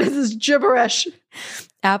 What is this gibberish?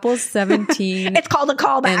 Apples 17. It's called a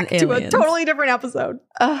callback to a totally different episode.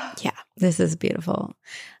 Yeah, this is beautiful.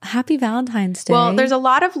 Happy Valentine's Day. Well, there's a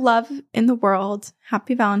lot of love in the world.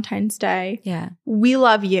 Happy Valentine's Day. Yeah. We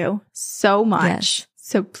love you so much. Yes.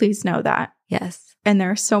 So please know that. Yes. And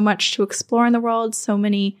there's so much to explore in the world, so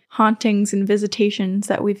many hauntings and visitations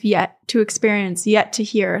that we've yet to experience, yet to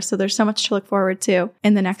hear. So there's so much to look forward to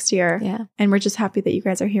in the next year. Yeah. And we're just happy that you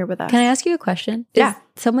guys are here with us. Can I ask you a question? Yeah. Is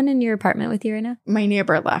someone in your apartment with you right now? My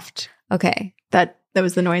neighbor left. Okay. That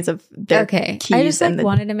was the noise of their Okay. keys. I just like and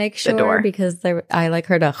wanted to make sure door. because I like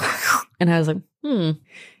heard a and I was like,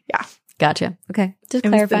 Yeah. Gotcha. Okay. Just It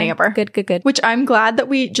was the clarifying. neighbor. Good. Which I'm glad that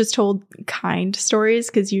we just told kind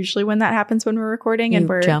stories, because usually when that happens when we're recording and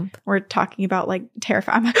we're talking about like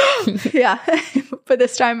terrifying, I'm like, yeah. But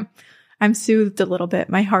this time I'm soothed a little bit.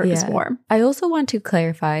 My heart is warm. I also want to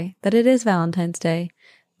clarify that it is Valentine's Day,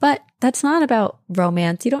 but that's not about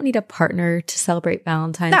romance. You don't need a partner to celebrate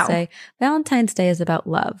Valentine's Day. Valentine's Day is about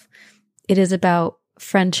love. It is about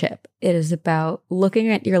friendship. It is about looking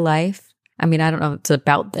at your life. I mean, I don't know if it's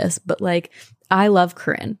about this, but like, I love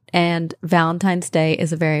Corinne, and Valentine's Day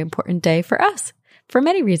is a very important day for us for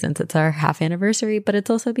many reasons. It's our half anniversary, but it's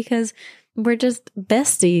also because we're just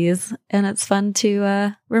besties and it's fun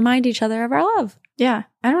to remind each other of our love. Yeah.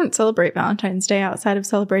 I don't celebrate Valentine's Day outside of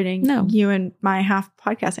celebrating you and my half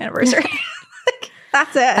podcast anniversary.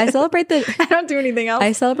 That's it. I don't do anything else.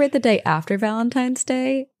 I celebrate the day after Valentine's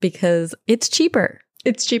Day because it's cheaper.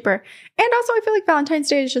 It's cheaper. And also, I feel like Valentine's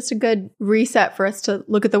Day is just a good reset for us to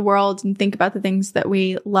look at the world and think about the things that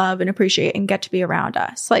we love and appreciate and get to be around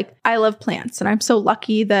us. Like, I love plants, and I'm so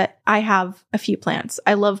lucky that I have a few plants.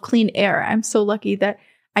 I love clean air. I'm so lucky that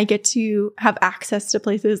I get to have access to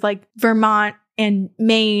places like Vermont and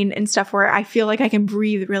Maine and stuff where I feel like I can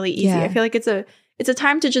breathe really easy. Yeah. I feel like it's a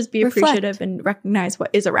time to just be appreciative and recognize what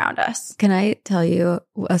is around us. Can I tell you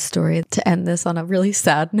a story to end this on a really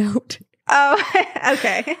sad note? Oh,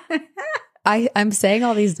 okay. I'm saying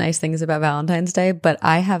all these nice things about Valentine's Day, but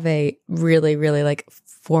I have a really, really like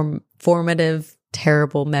formative,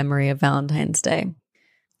 terrible memory of Valentine's Day.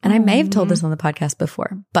 And I may have told this on the podcast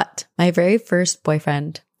before, but my very first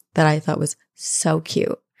boyfriend that I thought was so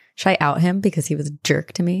cute. Should I out him because he was a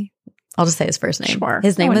jerk to me? I'll just say his first name. Sure.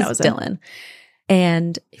 His name was Dylan.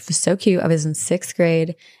 And he was so cute. I was in 6th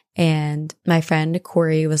grade, and my friend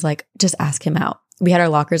Corey was like, just ask him out. We had our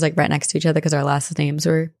lockers like right next to each other because our last names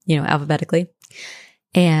were, alphabetically.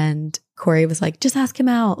 And Corey was like, just ask him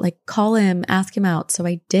out, like call him, ask him out. So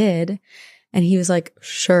I did. And he was like,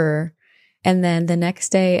 sure. And then the next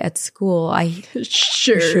day at school,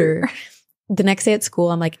 sure. The next day at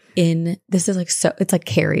school, I'm like this is like, so it's like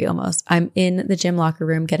Carrie almost. I'm in the gym locker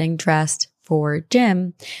room getting dressed for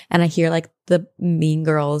gym, and I hear like the mean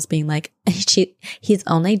girls being like, he's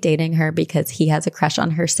only dating her because he has a crush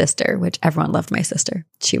on her sister, which everyone loved my sister.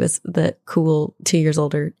 She was the cool 2 years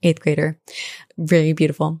older 8th grader, very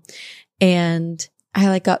beautiful. And I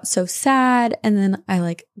like got so sad. And then I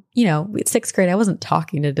like, 6th grade, I wasn't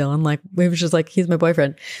talking to Dylan. Like, we was just like, he's my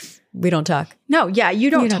boyfriend. We don't talk. No, yeah, you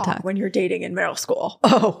don't talk when you're dating in middle school.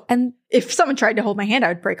 Oh, and if someone tried to hold my hand, I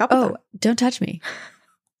would break up with them. Don't touch me.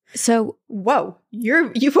 So, whoa,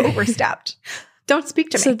 you've overstepped. Don't speak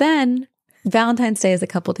to me. So then Valentine's Day is a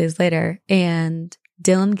couple days later, and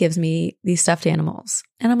Dylan gives me these stuffed animals.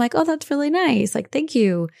 And I'm like, oh, that's really nice. Like, thank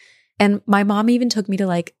you. And my mom even took me to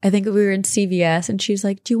like, I think we were in CVS, and she's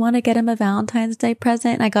like, do you want to get him a Valentine's Day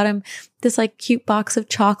present? And I got him this like cute box of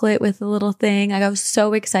chocolate with a little thing. I was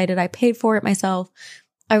so excited. I paid for it myself.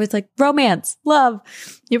 I was like, romance, love.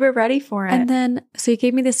 You were ready for it. And then, so he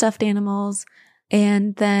gave me the stuffed animals.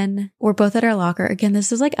 And then we're both at our locker. Again,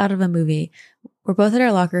 this is like out of a movie. We're both at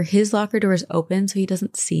our locker. His locker door is open, so he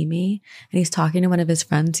doesn't see me. And he's talking to one of his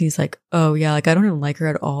friends. He's like, oh yeah, like I don't even like her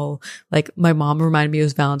at all. Like my mom reminded me it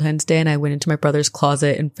was Valentine's Day, and I went into my brother's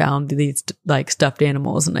closet and found these like stuffed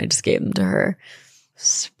animals, and I just gave them to her.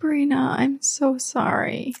 Sabrina, I'm so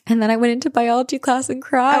sorry. And then I went into biology class and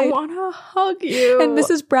cried. I want to hug you. And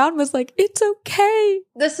Mrs. Brown was like, it's okay.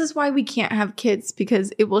 This is why we can't have kids,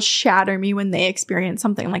 because it will shatter me when they experience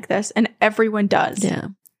something like this. And everyone does. Yeah.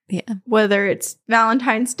 Yeah. Whether it's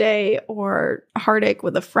Valentine's Day or heartache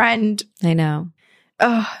with a friend. I know.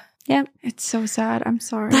 Ugh. Yeah. It's so sad. I'm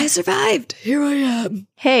sorry. But I survived. Here I am.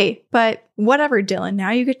 Hey, but whatever, Dylan. Now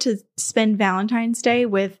you get to spend Valentine's Day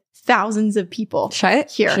with thousands of people. Should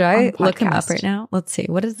I look him up right now? Let's see.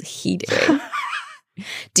 What is he doing?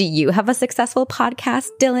 Do you have a successful podcast,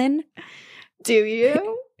 Dylan? Do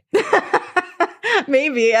you?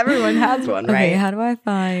 Maybe. Everyone has one, right? Okay, how do I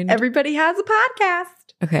find? Everybody has a podcast.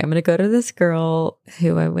 Okay, I'm going to go to this girl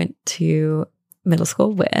who I went to middle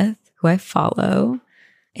school with, who I follow.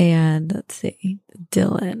 And let's see.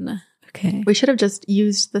 Dylan. Okay. We should have just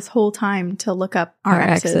used this whole time to look up our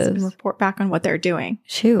exes and report back on what they're doing.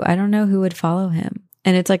 Shoot, I don't know who would follow him.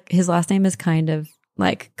 And it's like his last name is kind of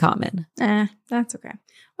like common. That's okay.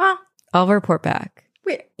 Well, I'll report back.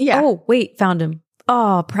 Wait, yeah. Oh, wait, found him.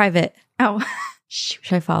 Oh, private. Oh,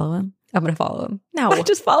 should I follow him? I'm going to follow him. No. I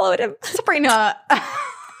just followed him. Sabrina.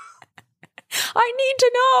 I need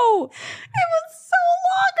to know. It was so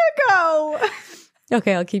long ago.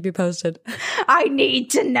 Okay, I'll keep you posted. I need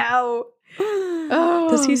to know. Oh,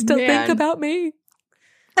 does he still man. think about me?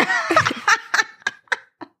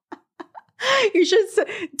 You should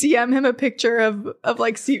DM him a picture of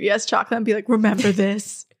like CVS chocolate and be like, remember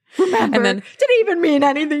this. Remember. And then did it even mean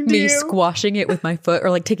anything to me you? squashing it with my foot or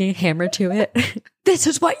like taking a hammer to it. This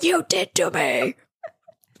is what you did to me.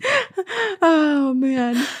 Oh,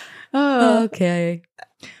 man. Okay.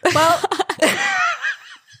 Well,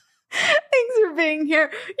 thanks for being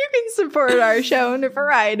here. You can support our show in a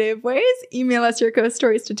variety of ways. Email us your ghost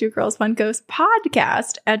stories to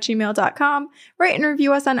twogirlsfunghostpodcast@gmail.com. Rate and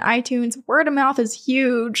review us on iTunes. Word of mouth is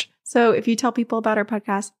huge. So if you tell people about our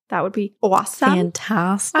podcast, that would be awesome.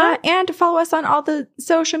 Fantastic. And follow us on all the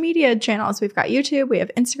social media channels. We've got YouTube, we have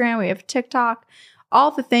Instagram, we have TikTok,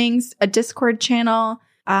 all the things, a Discord channel.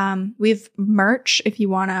 We've merch if you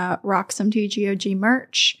want to rock some TGOG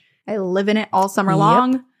merch. I live in it all summer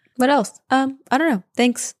long. What else? I don't know.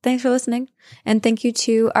 Thanks for listening. And thank you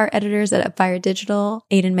to our editors at Fire Digital,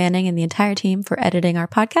 Aiden Manning, and the entire team for editing our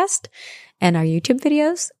podcast and our YouTube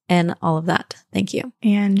videos and all of that. Thank you.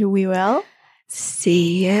 And we will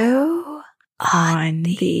see you on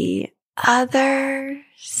the other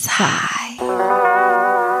side.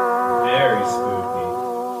 Very spooky.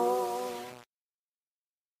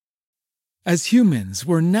 As humans,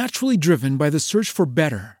 we're naturally driven by the search for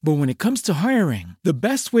better. But when it comes to hiring, the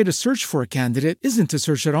best way to search for a candidate isn't to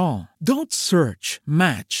search at all. Don't search,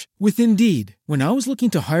 match with Indeed. When I was looking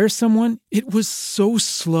to hire someone, it was so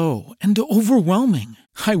slow and overwhelming.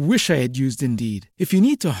 I wish I had used Indeed. If you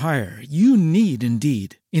need to hire, you need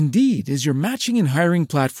Indeed. Indeed is your matching and hiring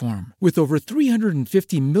platform with over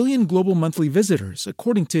 350 million global monthly visitors,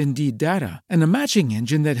 according to Indeed data, and a matching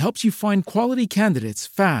engine that helps you find quality candidates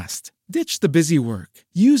fast. Ditch the busy work.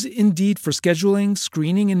 Use Indeed for scheduling,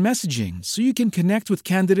 screening, and messaging so you can connect with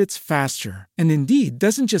candidates faster. And Indeed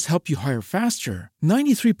doesn't just help you hire faster.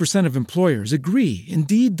 93% of employers agree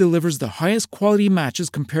Indeed delivers the highest quality matches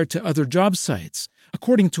compared to other job sites,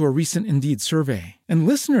 according to a recent Indeed survey. And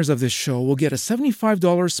listeners of this show will get a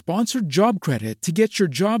 $75 sponsored job credit to get your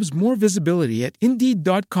jobs more visibility at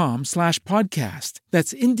Indeed.com/podcast.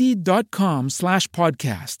 That's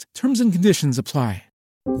Indeed.com/podcast. Terms and conditions apply.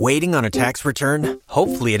 Waiting on a tax return?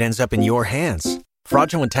 Hopefully it ends up in your hands.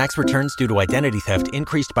 Fraudulent tax returns due to identity theft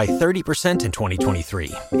increased by 30% in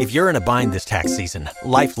 2023. If you're in a bind this tax season,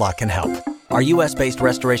 LifeLock can help. Our U.S.-based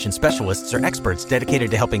restoration specialists are experts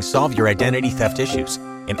dedicated to helping solve your identity theft issues.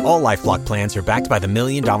 And all LifeLock plans are backed by the $1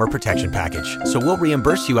 Million Protection Package. So we'll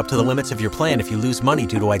reimburse you up to the limits of your plan if you lose money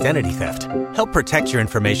due to identity theft. Help protect your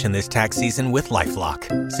information this tax season with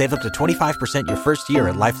LifeLock. Save up to 25% your first year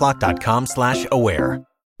at LifeLock.com/aware.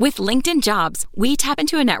 With LinkedIn Jobs, we tap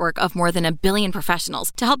into a network of more than 1 billion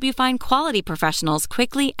professionals to help you find quality professionals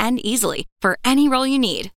quickly and easily for any role you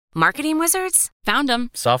need. Marketing wizards? Found them.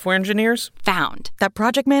 Software engineers? Found. That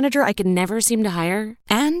project manager I could never seem to hire?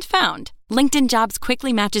 And found. LinkedIn Jobs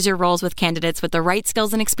quickly matches your roles with candidates with the right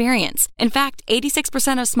skills and experience. In fact,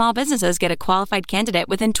 86% of small businesses get a qualified candidate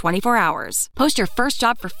within 24 hours. Post your first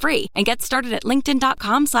job for free and get started at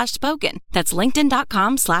linkedin.com/spoken. That's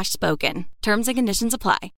linkedin.com/spoken. Terms and conditions apply.